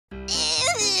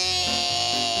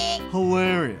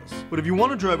hilarious. But if you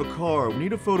want to drive a car, we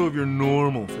need a photo of your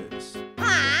normal face.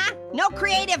 Huh? No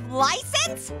creative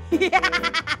license?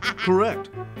 Correct.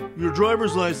 Your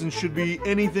driver's license should be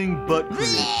anything but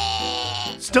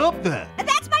creative. Stop that!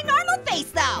 That's my normal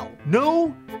face, though.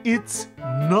 No, it's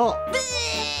not.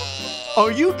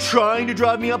 Are you trying to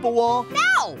drive me up a wall?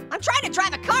 No, I'm trying to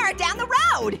drive a car down the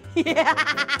road.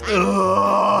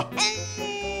 Ugh.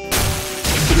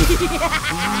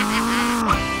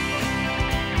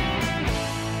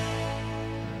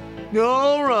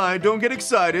 All right, don't get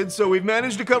excited. So we've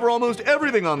managed to cover almost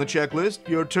everything on the checklist.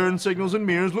 Your turn signals and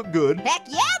mirrors look good. Heck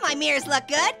yeah, my mirrors look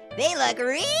good. They look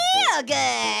real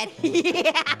good.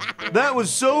 That was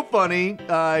so funny,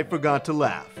 I forgot to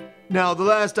laugh. Now, the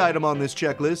last item on this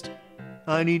checklist,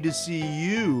 I need to see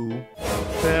you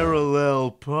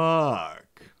parallel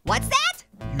park. What's that?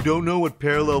 You don't know what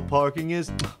parallel parking is?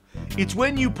 It's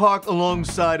when you park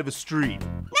alongside of a street.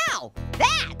 No,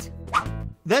 that.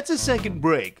 That's a second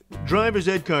brake. Driver's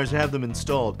ed cars have them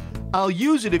installed. I'll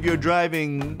use it if your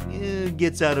driving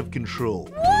gets out of control.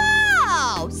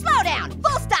 Whoa! Slow down.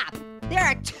 Full stop. There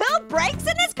are 2 brakes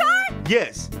in this car?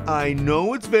 Yes, I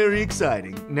know it's very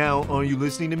exciting. Now, are you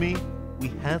listening to me? We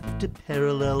have to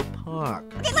parallel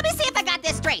park. Okay, let me see if I got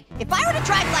this straight. If I were to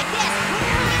drive like this...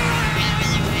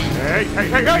 Hey!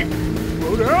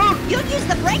 Slow down! You'd use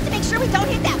the brake to make sure we don't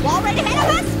hit that wall right ahead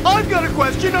of us? I've got a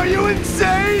question. Are you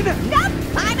insane? Nope,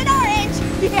 I'm an orange.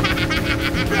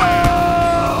 No!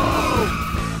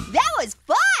 That was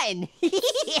fun.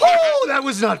 Oh, that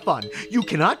was not fun. You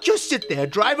cannot just sit there,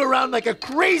 drive around like a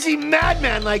crazy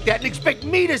madman like that and expect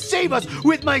me to save us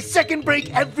with my second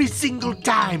brake every single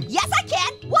time. Yes, I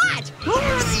can. Watch. Who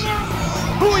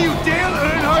are you, Dale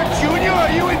Earnhardt Jr.?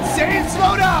 Are you insane?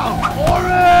 Slow down!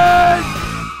 Orange!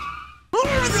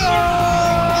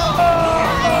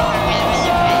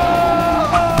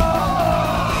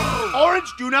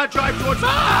 Orange, do not drive towards...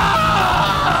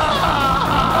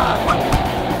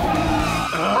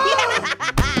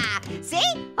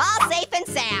 See? All safe and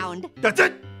sound. That's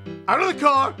it! Out of the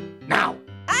car, now!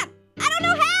 I don't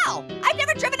know how. I've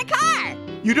never driven a car.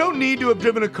 You don't need to have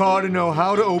driven a car to know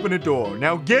how to open a door.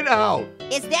 Now get out!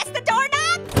 Is this the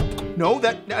doorknob? No,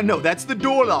 that's the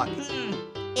door lock.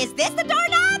 Is this the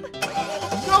doorknob?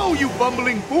 No, you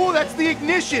bumbling fool, that's the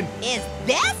ignition. Is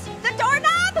this the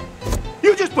doorknob?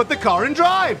 You just put the car in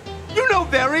drive. You know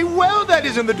very well that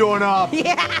isn't the doorknob. Is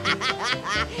this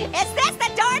the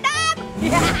doorknob?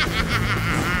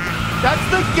 That's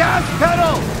the gas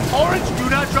pedal. Orange, do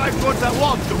not drive towards that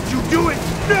wall. Don't you do it.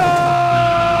 No!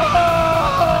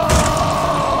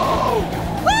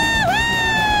 Woo-hoo!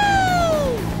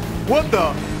 What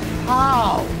the?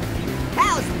 How?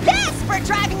 How's this for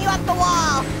driving you up the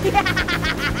wall?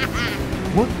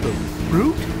 What the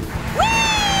fruit?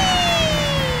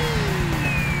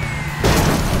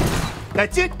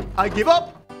 That's it. I give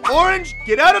up. Orange,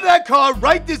 get out of that car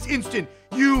right this instant.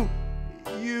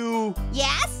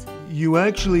 Yes? You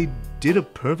actually did a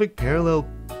perfect parallel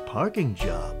parking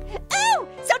job. Ooh,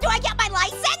 so do I get my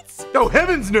license? Oh,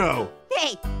 heavens no!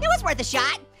 Hey, it was worth a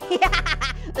shot.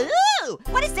 Ooh,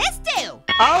 what does this do?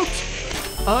 Out!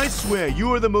 I swear,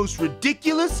 you are the most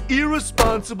ridiculous,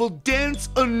 irresponsible, dense,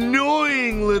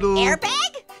 annoying little...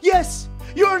 Airbag? Yes,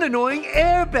 you're an annoying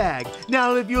airbag.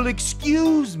 Now, if you'll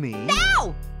excuse me...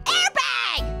 No!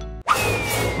 Airbag!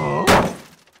 Huh?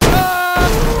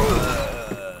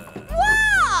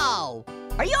 Whoa!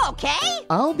 Are you okay?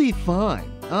 I'll be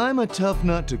fine. I'm a tough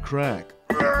nut to crack.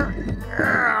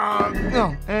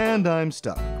 Oh, and I'm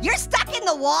stuck. You're stuck in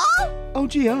the wall? Oh,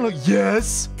 gee, I don't know.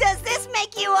 Yes? Does this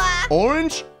make you,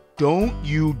 Orange, don't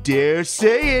you dare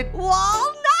say it.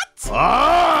 walnut?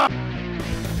 Ah!